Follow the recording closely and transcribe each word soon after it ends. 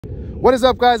What is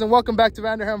up, guys, and welcome back to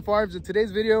Vanderham.farms. In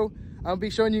today's video, I'll be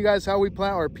showing you guys how we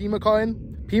plant our Pima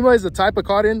cotton. Pima is a type of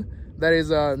cotton that is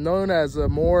known as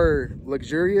more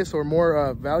luxurious or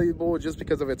more valuable just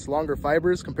because of its longer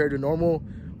fibers compared to normal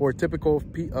or typical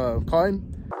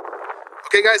cotton.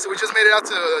 Okay, guys, so we just made it out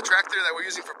to the tractor that we're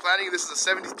using for planting. This is a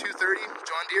 7230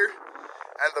 John Deere,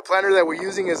 and the planter that we're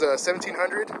using is a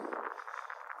 1700 John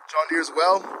Deere as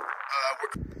well.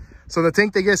 So the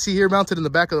tank that you guys see here mounted in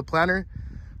the back of the planter,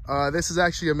 this is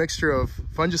actually a mixture of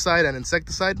fungicide and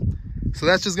insecticide. So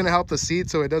that's just going to help the seed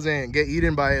so it doesn't get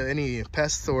eaten by any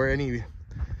pests or any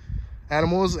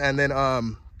animals, and then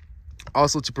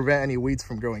also to prevent any weeds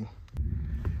from growing.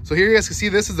 So here you guys can see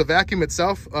this is the vacuum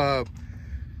itself.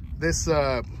 It's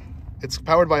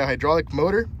powered by a hydraulic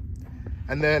motor,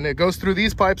 and then it goes through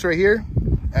these pipes right here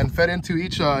and fed into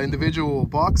each individual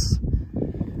box.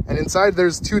 And inside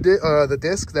there's the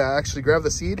disc that actually grab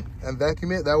the seed and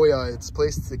vacuum it. That way it's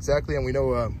placed exactly, and we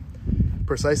know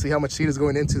precisely how much seed is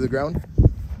going into the ground.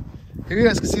 Here you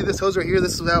guys can see this hose right here.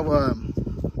 This is how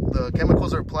the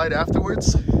chemicals are applied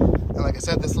afterwards. And like I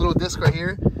said, this little disc right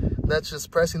here, that's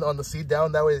just pressing on the seed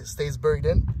down. That way it stays buried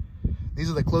in. These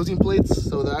are the closing plates,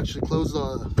 so they actually close,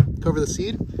 cover the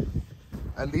seed.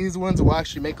 And these ones will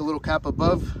actually make a little cap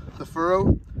above the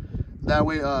furrow. That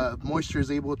way moisture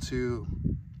is able to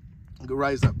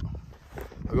rise up.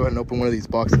 I'll go ahead and open one of these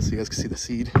boxes so you guys can see the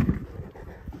seed.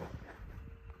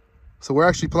 So we're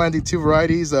actually planting two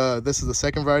varieties. This is the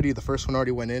second variety. The first one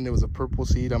already went in. It was a purple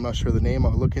seed. I'm not sure the name.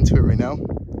 I'll look into it right now.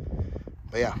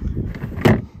 But yeah.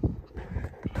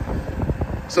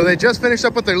 So they just finished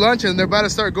up with their lunch and they're about to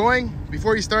start going.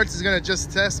 Before he starts, he's gonna just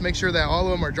test, make sure that all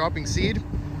of them are dropping seed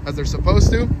as they're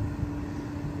supposed to.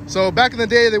 So back in the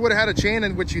day, they would have had a chain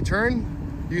in which you turn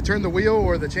the wheel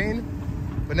or the chain.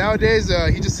 But nowadays,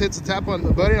 he just hits a tap on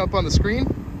the button up on the screen,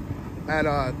 and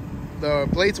the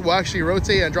plates will actually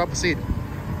rotate and drop a seed.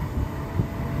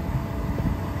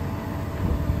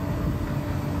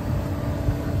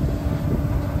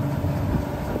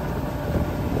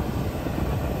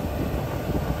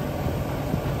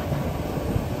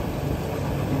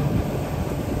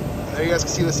 There you guys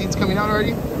can see the seeds coming out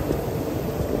already.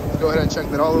 Let's go ahead and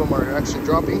check that all of them are actually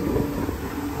dropping.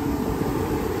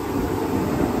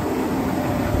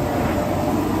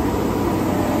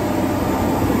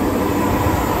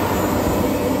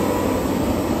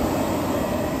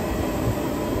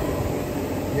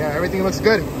 Yeah, everything looks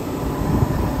good.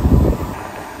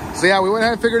 So yeah, we went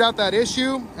ahead and figured out that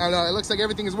issue, and it looks like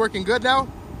everything is working good now.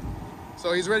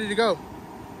 So he's ready to go.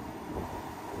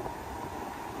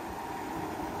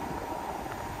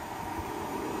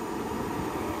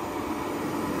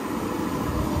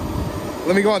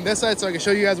 Let me go on this side so I can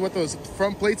show you guys what those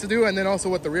front plates do, and then also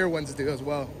what the rear ones do as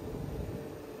well.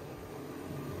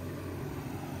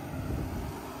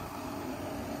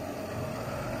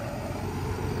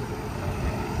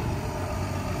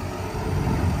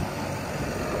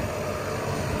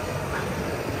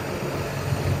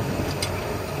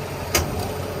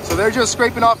 So they're just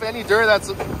scraping off any dirt that's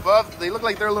above. They look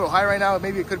like they're a little high right now.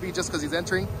 Maybe it could be just because he's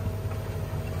entering.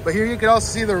 But here you can also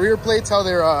see the rear plates, how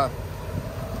they're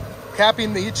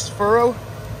capping each furrow.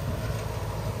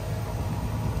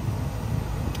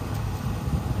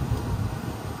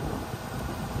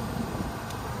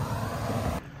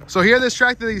 So here, this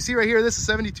tractor that you see right here, this is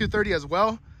 7230 as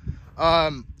well.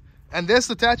 And this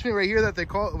attachment right here that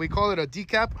we call it a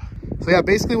decap. So yeah,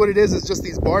 basically what it is just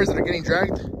these bars that are getting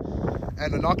dragged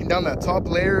and knocking down that top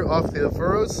layer off the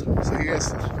furrows. So you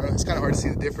guys, it's kind of hard to see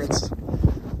the difference,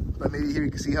 but maybe here you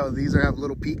can see how these have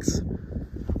little peaks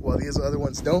while these other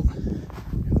ones don't.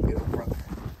 Get up front.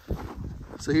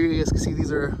 So here you guys can see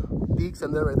these are peaks,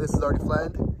 and then this is already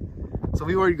flattened. So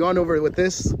we've already gone over it with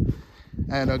this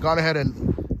and gone ahead and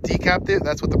decapped it.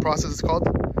 That's what the process is called.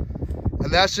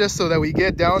 And that's just so that we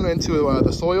get down into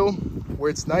the soil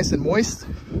where it's nice and moist.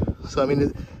 So I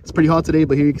mean, it's pretty hot today,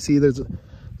 but here you can see there's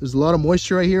a lot of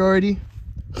moisture right here already.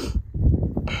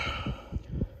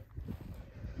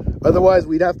 Otherwise,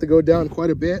 we'd have to go down quite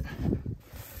a bit,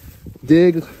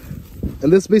 dig.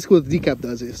 And this is basically what the decap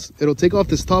does is it'll take off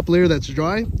this top layer that's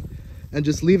dry and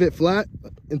just leave it flat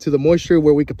into the moisture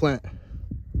where we could plant.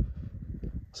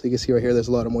 So you can see right here, there's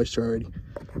a lot of moisture already.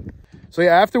 So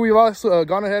yeah, after we've also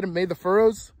gone ahead and made the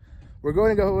furrows, we're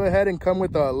going to go ahead and come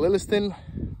with a Lilliston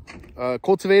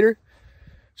cultivator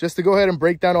just to go ahead and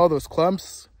break down all those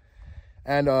clumps.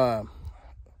 And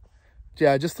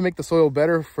yeah, just to make the soil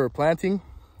better for planting.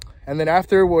 And then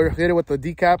after, we'll hit it with the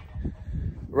decap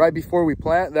right before we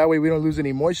plant. That way we don't lose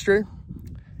any moisture.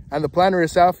 And the planter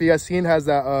itself, you guys seen, has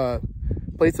that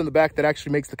plates in the back that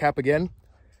actually makes the cap again.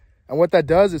 And what that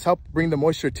does is help bring the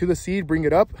moisture to the seed, bring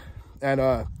it up,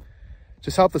 and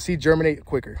just help the seed germinate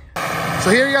quicker. So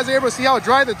here you guys are able to see how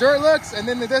dry the dirt looks, and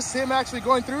then this is him actually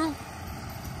going through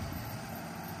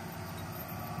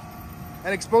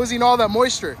and exposing all that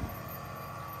moisture.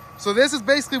 So this is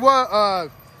basically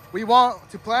what we want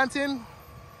to plant in.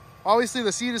 Obviously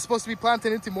the seed is supposed to be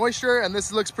planted into moisture, and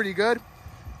this looks pretty good.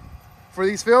 For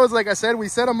these fields, like I said, we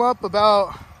set them up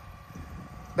about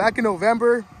back in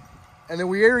November, and then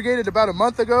we irrigated about a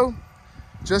month ago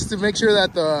just to make sure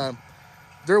that the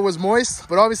dirt was moist.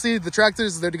 But obviously the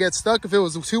tractors, they'd get stuck if it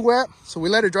was too wet, so we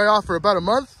let it dry off for about a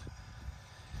month,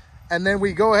 and then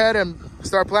we go ahead and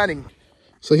start planting.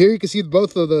 So here you can see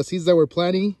both of the seeds that we're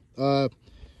planting.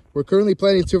 We're currently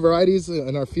planting 2 varieties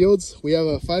in our fields. We have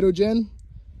a Phytogen,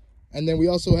 and then we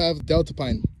also have Delta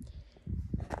Pine.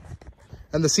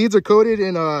 And the seeds are coated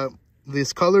in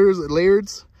these colors,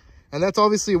 layers, and that's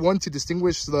obviously one to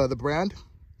distinguish the brand,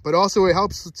 but also it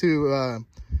helps to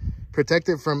protect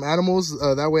it from animals.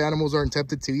 That way animals aren't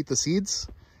tempted to eat the seeds.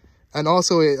 And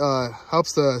also it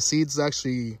helps the seeds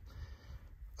actually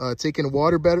take in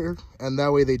water better, and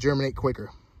that way they germinate quicker.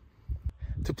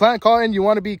 To plant cotton, you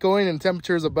want to be going in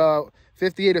temperatures about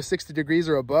 58 or 60 degrees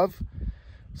or above.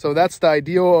 So that's the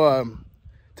ideal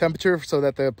temperature so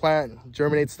that the plant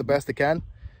germinates the best it can.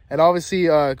 And obviously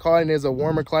cotton is a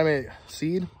warmer climate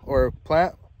seed or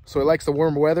plant, so it likes the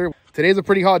warm weather. Today's a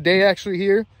pretty hot day actually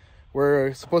here.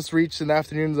 We're supposed to reach in the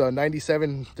afternoons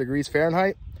 97 degrees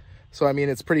Fahrenheit. So I mean,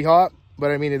 it's pretty hot,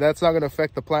 but I mean, that's not going to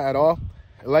affect the plant at all.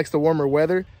 It likes the warmer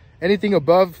weather. Anything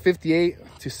above 58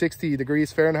 to 60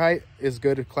 degrees Fahrenheit is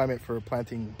good climate for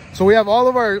planting. So we have all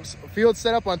of our fields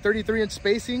set up on 33-inch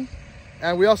spacing,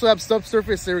 and we also have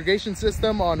subsurface irrigation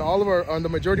system on the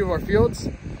majority of our fields.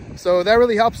 So that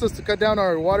really helps us to cut down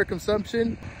our water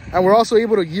consumption, and we're also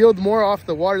able to yield more off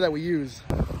the water that we use.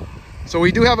 So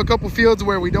we do have a couple fields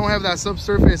where we don't have that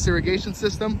subsurface irrigation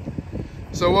system.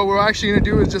 So what we're actually going to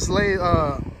do is just lay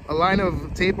a line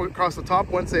of tape across the top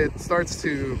once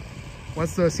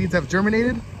the seeds have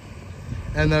germinated,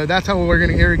 and that's how we're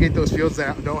going to irrigate those fields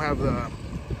that don't have the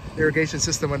irrigation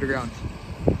system underground.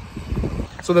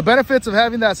 So the benefits of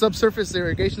having that subsurface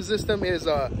irrigation system is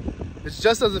it's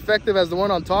just as effective as the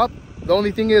one on top. The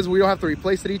only thing is we don't have to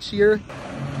replace it each year.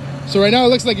 So right now it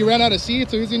looks like he ran out of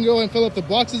seed, so he's gonna go and fill up the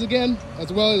boxes again,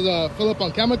 as well as fill up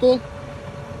on chemical.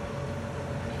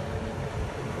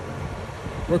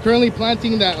 We're currently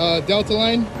planting that Delta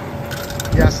line.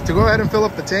 Yes, to go ahead and fill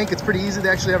up the tank, it's pretty easy. They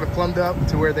actually have it plumbed up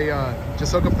to where they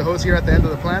just hook up the hose here at the end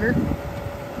of the planter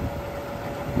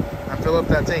and fill up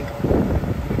that tank.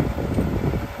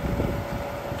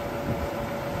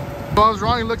 Well, I was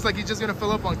wrong. It looks like he's just going to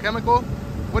fill up on chemical.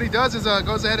 What he does is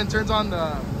goes ahead and turns on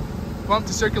the pump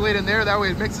to circulate in there. That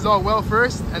way it mixes all well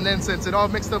first, and then since it all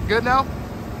mixed up good now,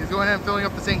 he's going ahead and filling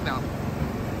up the tank now.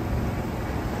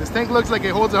 This tank looks like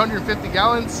it holds 150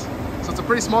 gallons. So it's a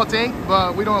pretty small tank,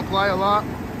 but we don't apply a lot.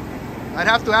 I'd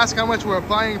have to ask how much we're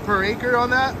applying per acre on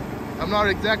that. I'm not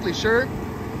exactly sure.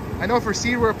 I know for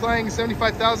seed, we're applying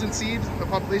 75,000 seed. The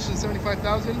population is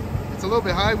 75,000. It's a little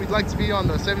bit high. We'd like to be on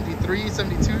the 73,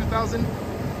 72,000.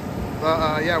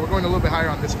 But yeah, we're going a little bit higher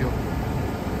on this field.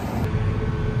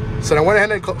 So I went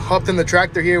ahead and hopped in the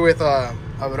tractor here with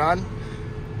Avran.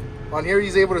 On here,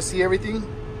 he's able to see everything.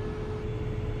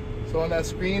 So on that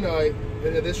screen,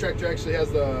 this tractor actually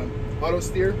has the auto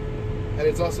steer, and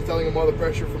it's also telling him all the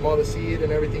pressure from all the seed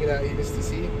and everything that he needs to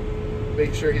see,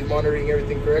 making sure he's monitoring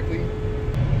everything correctly.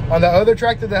 On the other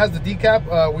tractor that has the decap,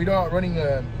 we're not running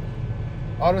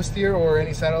auto steer or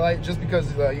any satellite, just because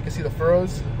you can see the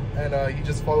furrows, and he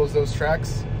just follows those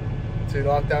tracks to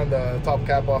knock down the top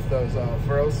cap off those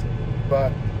furrows.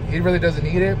 But he really doesn't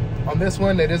need it. On this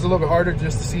one, it is a little bit harder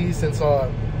just to see, since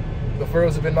the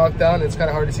furrows have been knocked down. It's kind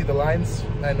of hard to see the lines,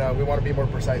 and we want to be more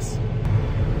precise.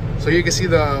 So you can see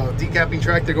the decapping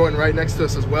tractor going right next to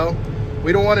us as well.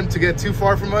 We don't want him to get too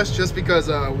far from us, just because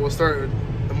the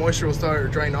moisture will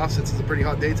start drying off since it's a pretty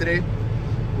hot day today.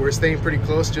 We're staying pretty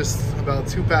close, just about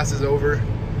 2 passes over.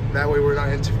 That way they're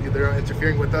not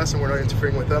interfering with us, and we're not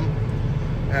interfering with them.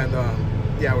 And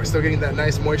yeah, we're still getting that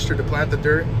nice moisture to plant the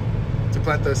dirt, to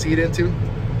plant the seed into.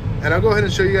 And I'll go ahead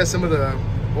and show you guys some of the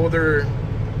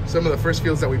first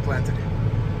fields that we planted.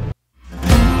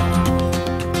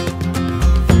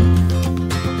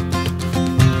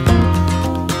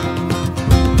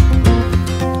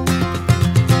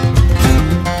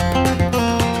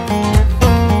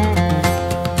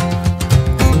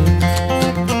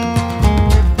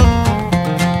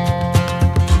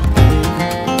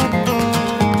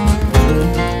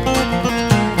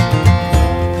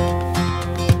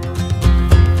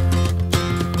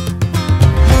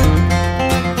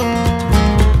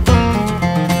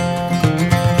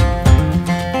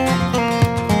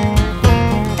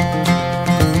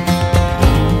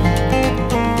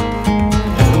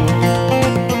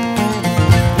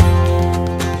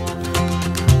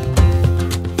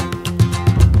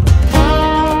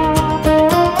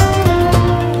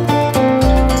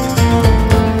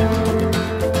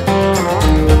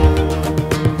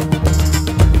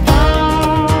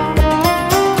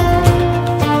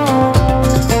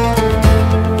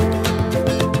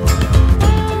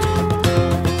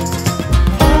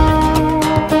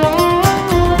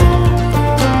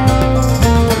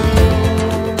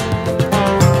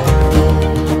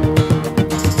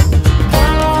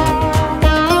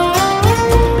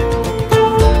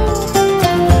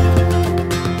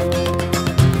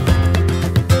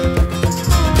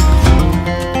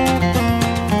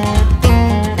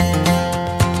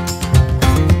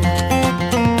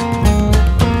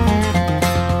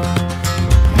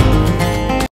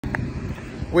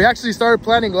 actually started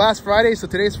planting last Friday, so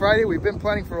today's Friday. We've been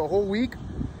planting for a whole week,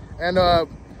 and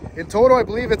in total I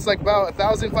believe it's like about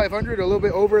 1,500, a little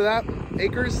bit over that,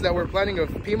 acres that we're planting of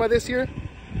Pima this year.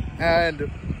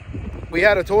 And we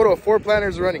had a total of 4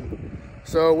 planters running.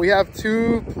 So we have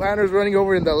 2 planters running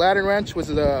over in the Latin Ranch, which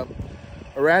is a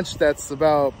ranch that's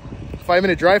about a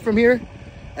 5-minute drive from here.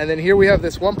 And then here we have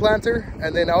this 1 planter,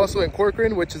 and then also in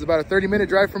Corcoran, which is about a 30-minute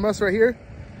drive from us right here.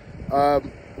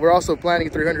 We're also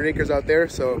planting 300 acres out there,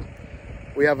 so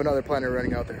we have another planter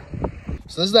running out there.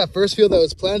 So this is that first field that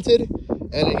was planted,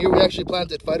 and then here we actually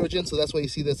planted phytogen, so that's why you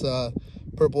see this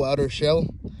purple outer shell.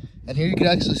 And here you can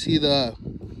actually see the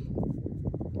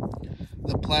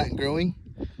plant growing.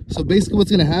 So basically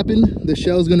what's going to happen, the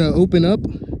shell is going to open up,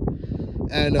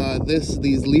 and these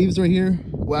leaves right here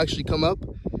will actually come up,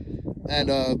 and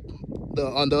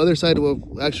on the other side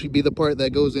will actually be the part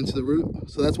that goes into the root.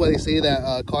 So that's why they say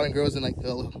that cotton grows in like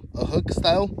a hook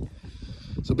style.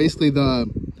 So basically the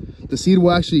seed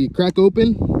will actually crack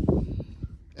open,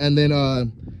 and then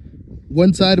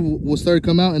one side will start to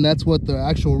come out, and that's what the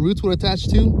actual roots would attach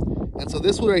to. And so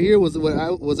this one right here was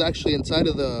what was actually inside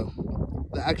of the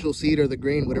actual seed, or the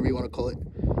grain, whatever you want to call it.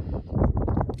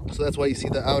 So that's why you see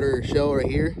the outer shell right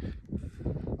here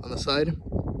on the side,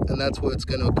 and that's what's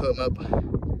going to come up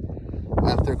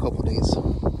after a couple days. So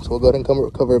we'll go ahead and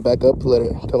cover it back up, let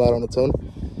it come out on its own.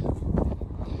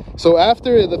 So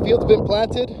after the field's been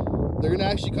planted, they're going to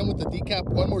actually come with the decap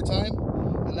one more time,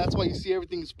 and that's why you see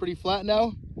everything's pretty flat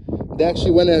now. They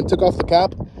actually went and took off the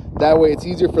cap. That way it's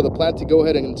easier for the plant to go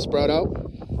ahead and sprout out.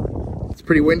 It's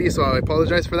pretty windy, so I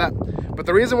apologize for that. But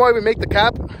the reason why we make the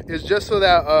cap is just so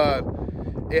that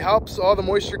it helps all the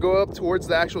moisture go up towards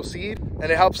the actual seed,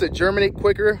 and it helps it germinate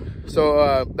quicker.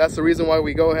 So that's the reason why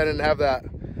we go ahead and have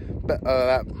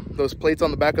those plates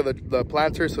on the back of the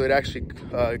planter, so it actually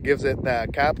gives it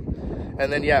that cap.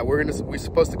 And then yeah, we're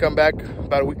supposed to come back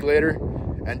about a week later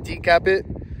and decap it,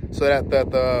 so that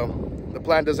the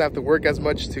plant doesn't have to work as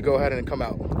much to go ahead and come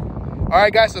out. All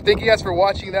right guys, so thank you guys for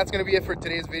watching. That's going to be it for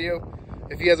today's video.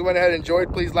 If you guys went ahead and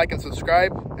enjoyed, please like and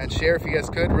subscribe and share if you guys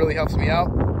could. It really helps me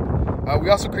out. We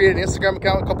also created an Instagram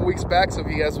account a couple weeks back, so if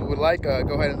you guys would like, go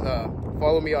ahead and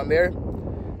follow me on there.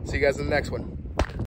 See you guys in the next one.